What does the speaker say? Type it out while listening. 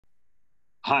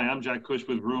Hi, I'm Jack Cush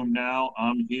with Room Now.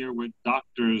 I'm here with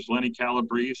doctors Lenny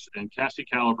Calabrese and Cassie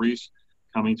Calabrese,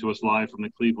 coming to us live from the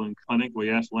Cleveland Clinic. We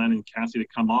asked Len and Cassie to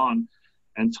come on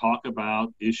and talk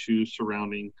about issues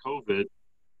surrounding COVID.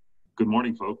 Good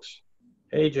morning, folks.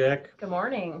 Hey, Jack. Good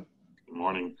morning. Good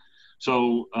morning.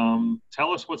 So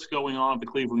tell us what's going on at the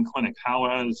Cleveland Clinic. How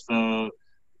has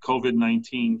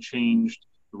COVID-19 changed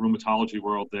the rheumatology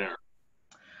world there?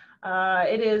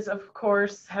 It is, of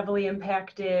course, heavily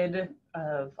impacted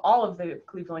of all of the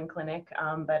Cleveland Clinic,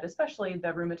 but especially the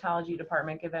rheumatology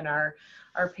department, given our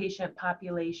patient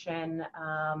population.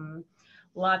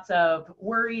 Lots of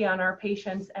worry on our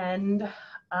patients' end,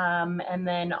 and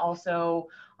then also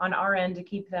on our end to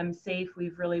keep them safe.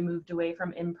 We've really moved away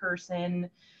from in-person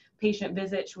patient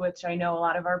visits, which I know a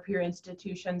lot of our peer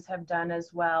institutions have done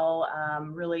as well,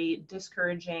 really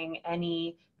discouraging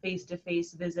any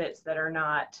face-to-face visits that are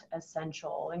not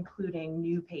essential, including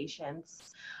new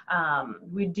patients.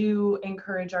 We do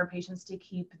encourage our patients to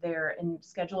keep their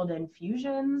scheduled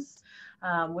infusions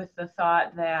with the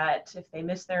thought that if they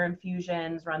miss their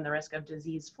infusions, run the risk of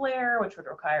disease flare, which would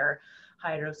require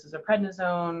high doses of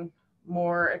prednisone,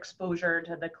 more exposure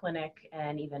to the clinic,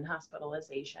 and even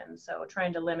hospitalization. So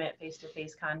trying to limit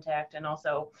face-to-face contact and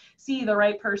also see the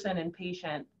right person and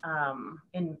patient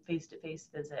in face-to-face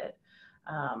visit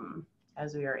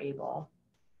as we are able.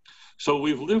 So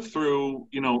we've lived through,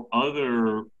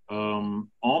 other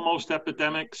almost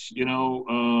epidemics,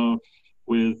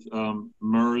 with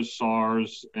MERS,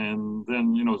 SARS, and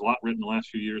then, there's a lot written the last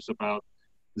few years about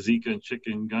Zika and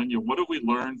chikungunya. What have we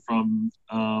learned from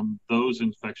those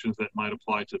infections that might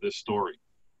apply to this story?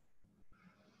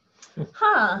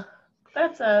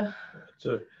 That's a...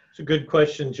 It's a good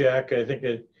question, Jack. I think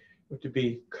it would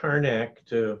be Karnak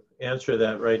to answer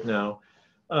that right now.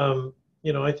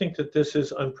 I think that this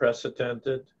is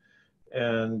unprecedented,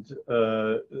 and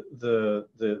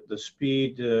the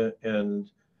speed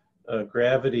and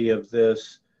gravity of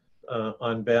this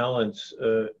on balance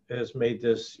has made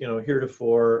this,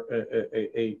 heretofore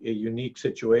a unique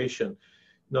situation.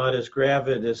 Not as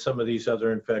gravid as some of these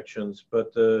other infections,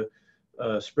 but the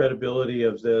spreadability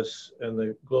of this and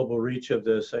the global reach of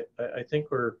this, I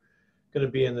think we're going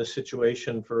to be in this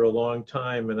situation for a long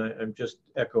time, and I'm just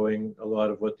echoing a lot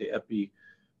of what the epi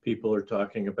people are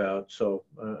talking about. So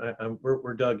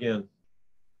we're dug in.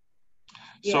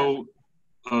 Yeah.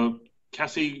 So,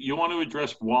 Cassie, you want to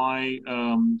address why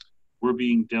we're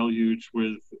being deluged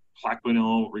with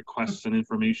Plaquenil requests and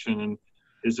information, and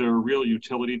is there a real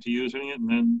utility to using it? And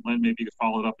then Len, maybe you could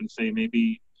follow it up and say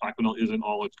maybe Plaquenil isn't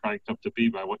all it's cracked up to be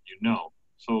by what you know.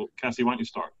 So, Cassie, why don't you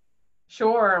start?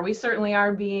 Sure, we certainly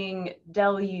are being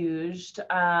deluged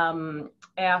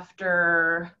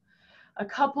after a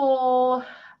couple,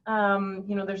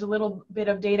 there's a little bit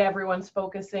of data. Everyone's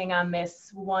focusing on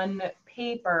this one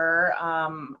paper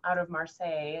out of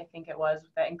Marseille, I think it was,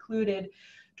 that included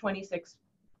 26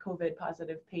 COVID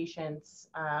positive patients.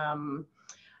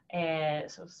 And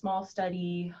so small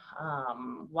study,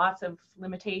 lots of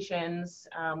limitations,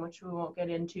 which we won't get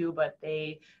into, but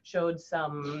they showed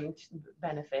some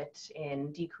benefit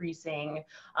in decreasing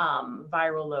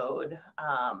viral load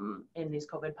in these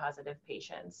COVID positive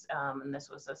patients. And this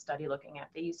was a study looking at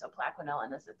the use of Plaquenil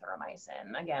and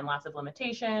azithromycin. Again, lots of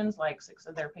limitations, like 6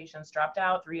 of their patients dropped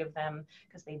out, 3 of them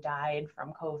because they died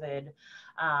from COVID.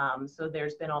 So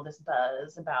there's been all this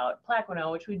buzz about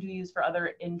Plaquenil, which we do use for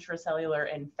other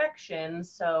intracellular infections.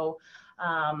 So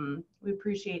we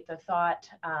appreciate the thought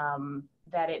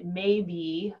that it may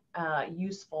be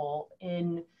useful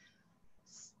in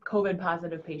COVID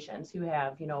positive patients who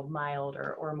have, mild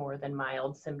or more than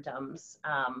mild symptoms,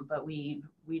 but we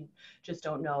just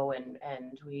don't know,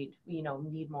 and we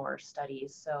need more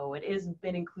studies. So it has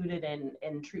been included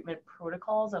in treatment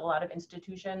protocols at a lot of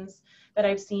institutions that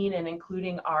I've seen, and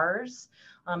including ours,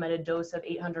 at a dose of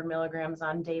 800 milligrams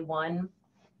on day 1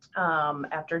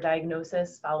 after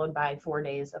diagnosis, followed by 4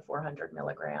 days of 400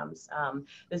 milligrams.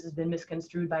 This has been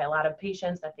misconstrued by a lot of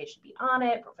patients that they should be on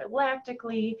it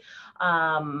prophylactically,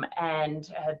 and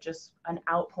had just an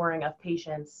outpouring of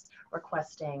patients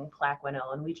requesting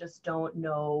Plaquenil, and we just don't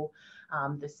know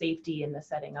the safety in the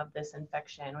setting of this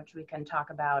infection, which we can talk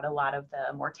about. A lot of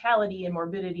the mortality and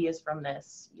morbidity is from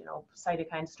this,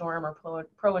 cytokine storm or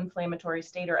pro-inflammatory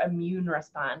state or immune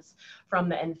response from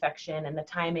the infection, and the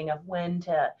timing of when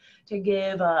to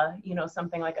give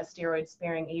something like a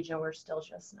steroid-sparing agent. We're still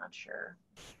just not sure.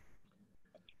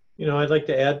 I'd like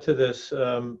to add to this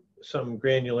some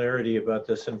granularity about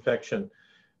this infection.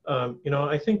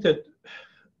 I think that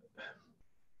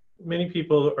many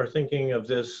people are thinking of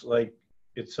this like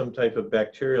it's some type of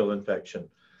bacterial infection.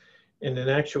 And in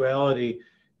actuality,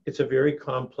 it's a very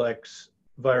complex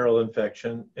viral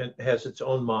infection and has its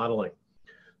own modeling.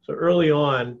 So early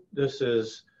on, this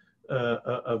is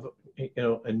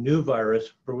a new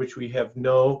virus for which we have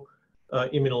no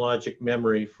immunologic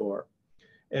memory for.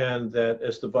 And that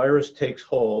as the virus takes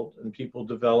hold and people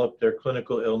develop their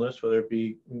clinical illness, whether it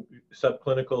be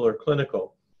subclinical or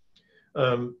clinical,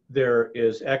 there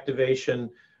is activation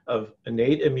of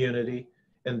innate immunity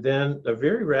and then a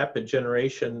very rapid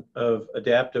generation of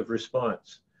adaptive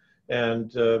response.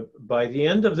 And by the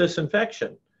end of this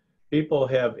infection, people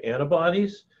have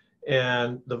antibodies,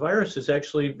 and the virus is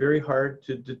actually very hard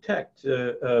to detect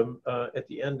at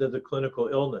the end of the clinical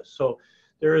illness. So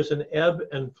there is an ebb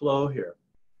and flow here.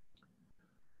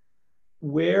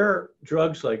 Where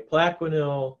drugs like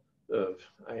Plaquenil,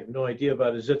 I have no idea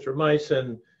about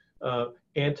azithromycin,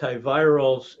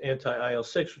 antivirals,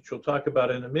 anti-IL-6, which we'll talk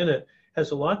about in a minute, has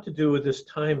a lot to do with this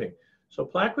timing. So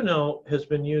Plaquenil has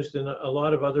been used in a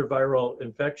lot of other viral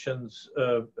infections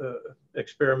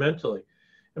experimentally.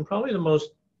 And probably the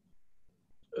most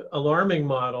alarming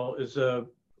model is a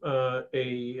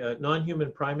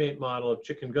non-human primate model of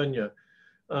chikungunya,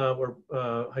 where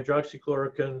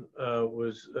hydroxychloroquine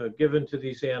was given to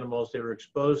these animals. They were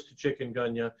exposed to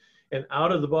chikungunya, and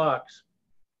out of the box,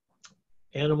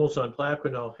 animals on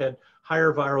Plaquenil had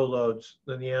higher viral loads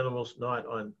than the animals not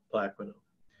on Plaquenil.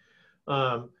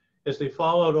 As they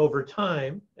followed over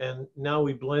time, and now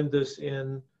we blend this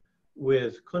in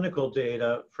with clinical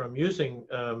data from using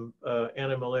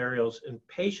antimalarials in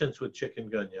patients with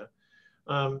chikungunya,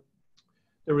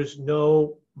 there was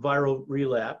no viral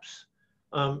relapse.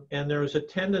 And there was a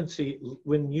tendency,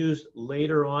 when used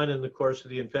later on in the course of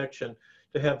the infection,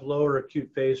 to have lower acute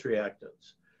phase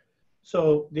reactants.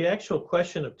 So the actual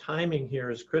question of timing here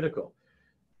is critical.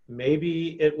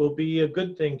 Maybe it will be a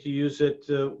good thing to use it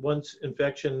once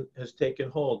infection has taken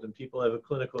hold and people have a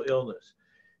clinical illness.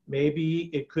 Maybe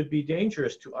it could be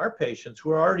dangerous to our patients who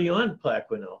are already on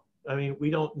Plaquenil. I mean, we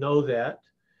don't know that,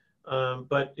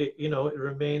 but it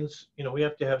remains, we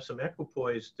have to have some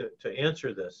equipoise to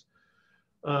answer this.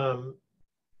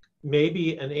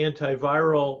 Maybe an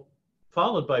antiviral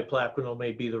followed by Plaquenil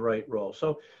may be the right role.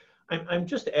 So I'm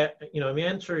just, I'm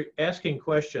asking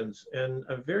questions, and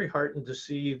I'm very heartened to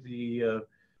see the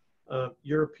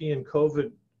European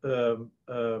COVID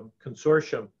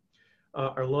consortium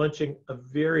are launching a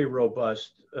very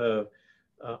robust,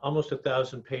 almost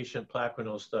 1,000 patient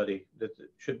Plaquenil study that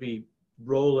should be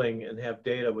rolling and have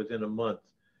data within a month.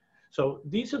 So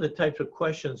these are the types of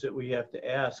questions that we have to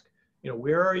ask.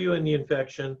 Where are you in the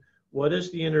infection? What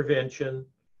is the intervention?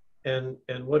 And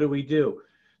what do we do?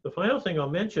 The final thing I'll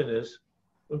mention is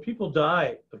when people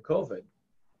die of COVID,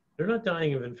 they're not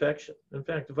dying of infection. In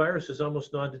fact, the virus is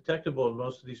almost non-detectable in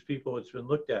most of these people it's been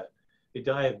looked at. They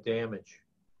die of damage.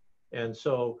 And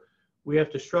so we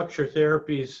have to structure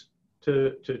therapies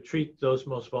to treat those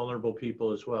most vulnerable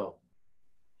people as well.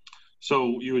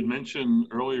 So you had mentioned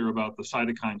earlier about the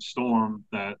cytokine storm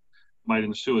that might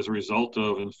ensue as a result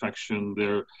of infection.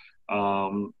 There,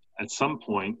 at some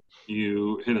point,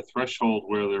 you hit a threshold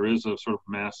where there is a sort of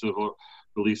massive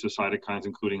release of cytokines,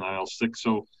 including IL-6.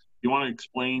 So you want to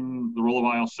explain the role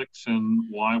of IL-6 and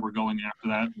why we're going after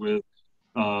that with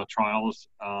trials,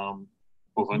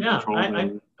 both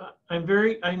uncontrolled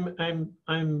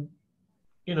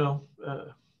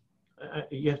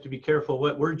you have to be careful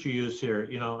what words you use here.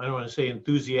 I don't want to say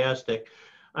enthusiastic.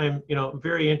 I'm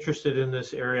very interested in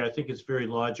this area. I think it's very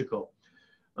logical.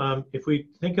 If we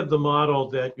think of the model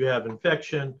that you have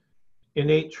infection,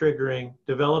 innate triggering,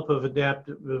 develop of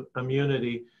adaptive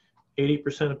immunity,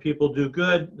 80% of people do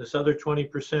good, this other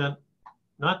 20%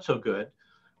 not so good.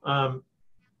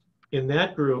 In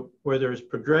that group where there's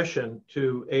progression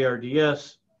to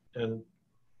ARDS and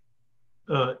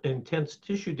intense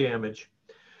tissue damage,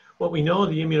 what we know of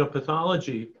the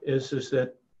immunopathology is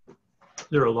that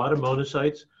there are a lot of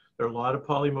monocytes, there are a lot of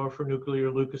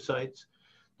polymorphonuclear leukocytes.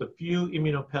 The few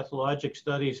immunopathologic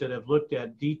studies that have looked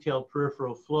at detailed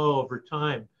peripheral flow over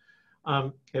time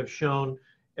have shown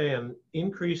an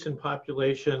increase in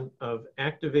population of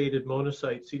activated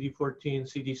monocyte CD14,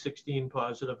 CD16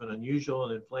 positive, and unusual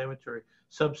and inflammatory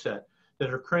subset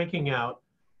that are cranking out,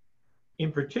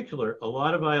 in particular, a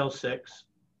lot of IL-6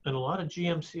 and a lot of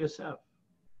GM-CSF.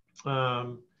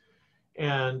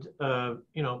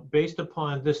 Based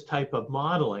upon this type of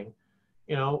modeling,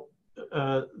 we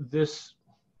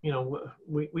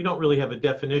don't really have a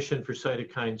definition for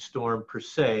cytokine storm per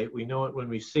se. We know it when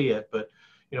we see it, but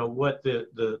what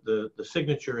the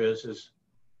signature is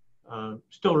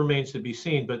still remains to be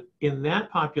seen. But in that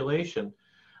population,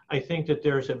 I think that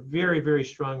there's a very, very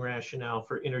strong rationale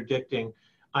for interdicting.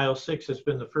 IL-6 has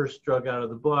been the first drug out of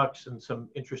the box, and some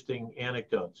interesting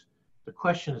anecdotes. The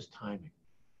question is timing.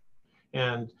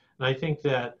 And I think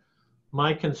that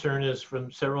my concern is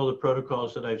from several of the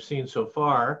protocols that I've seen so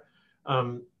far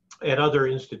at other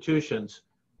institutions,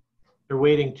 they're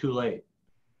waiting too late.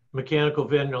 Mechanical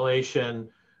ventilation,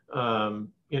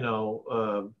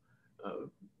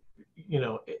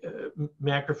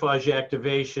 macrophage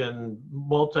activation,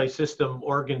 multi-system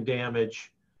organ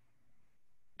damage,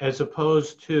 as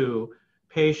opposed to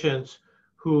patients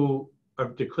who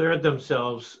have declared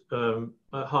themselves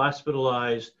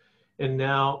hospitalized and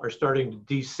now are starting to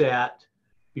desat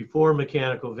before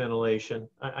mechanical ventilation.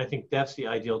 I think that's the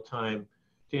ideal time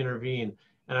to intervene.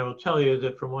 And I will tell you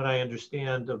that from what I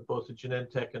understand of both the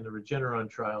Genentech and the Regeneron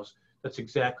trials, that's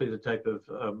exactly the type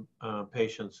of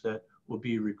patients that will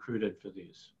be recruited for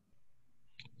these.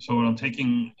 So what I'm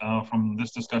taking from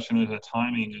this discussion is that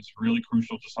timing is really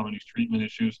crucial to some of these treatment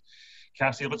issues.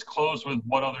 Cassie, let's close with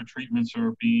what other treatments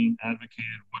are being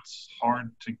advocated, what's hard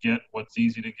to get, what's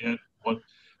easy to get, what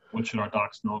should our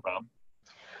docs know about?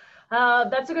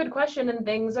 That's a good question, and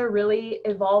things are really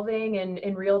evolving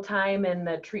in real time, and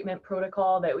the treatment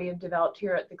protocol that we have developed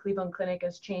here at the Cleveland Clinic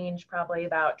has changed probably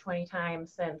about 20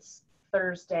 times since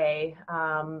Thursday.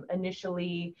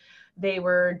 Initially, they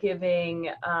were giving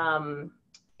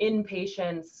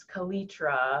inpatients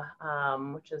Kaletra,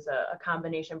 which is a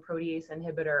combination protease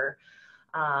inhibitor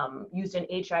used in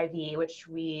HIV, which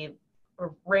we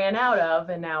ran out of,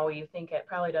 and now we think it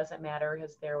probably doesn't matter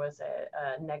because there was a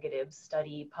negative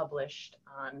study published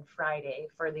on Friday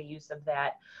for the use of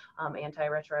that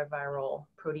antiretroviral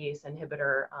protease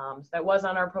inhibitor. So that was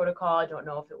on our protocol. I don't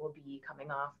know if it will be coming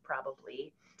off,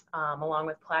 probably. Along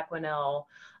with Plaquenil,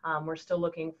 we're still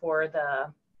looking for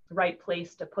the right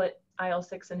place to put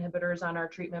IL-6 inhibitors on our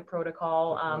treatment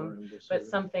protocol. But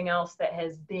something else that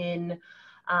has been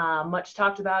much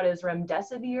talked about is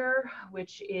remdesivir,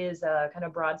 which is a kind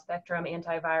of broad spectrum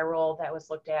antiviral that was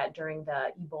looked at during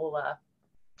the Ebola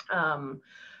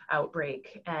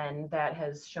outbreak, and that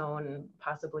has shown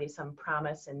possibly some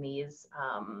promise in these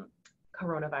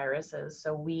coronaviruses.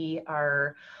 So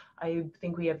I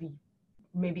think we have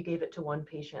maybe gave it to one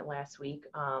patient last week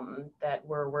that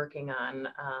we're working on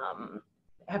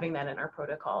having that in our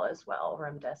protocol as well,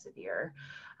 remdesivir.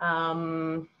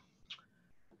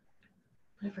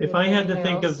 If I had to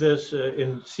think of this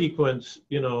in sequence,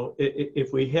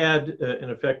 if we had an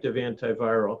effective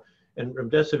antiviral, and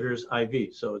remdesivir is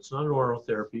IV, so it's not an oral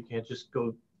therapy. You can't just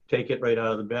go take it right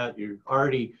out of the bat. You're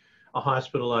already a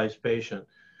hospitalized patient.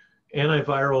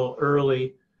 Antiviral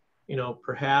early,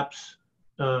 perhaps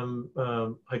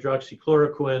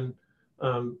hydroxychloroquine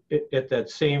at that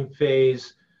same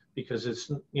phase, because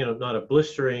it's not a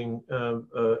blistering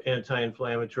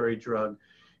anti-inflammatory drug,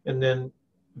 and then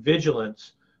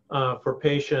vigilance for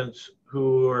patients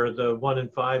who are the 1 in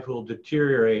 5 who will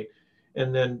deteriorate,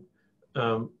 and then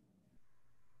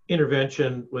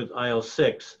intervention with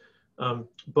IL-6.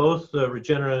 Both the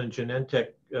Regeneron and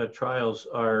Genentech trials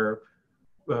are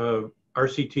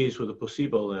RCTs with a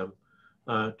placebo limb,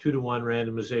 2-to-1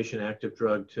 randomization active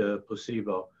drug to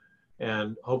placebo.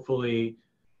 And hopefully,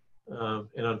 and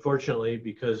unfortunately,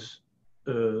 because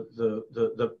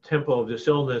the tempo of this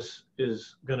illness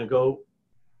is going to go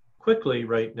quickly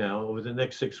right now over the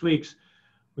next 6 weeks,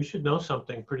 we should know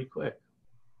something pretty quick.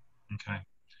 Okay.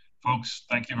 Folks,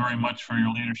 thank you very much for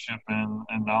your leadership and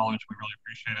knowledge. We really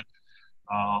appreciate it.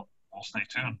 We'll stay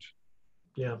tuned.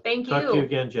 Yeah. Thank you. Talk to you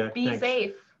again, Jack. Be Thanks.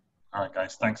 safe. All right,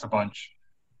 guys. Thanks a bunch.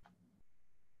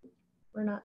 We're not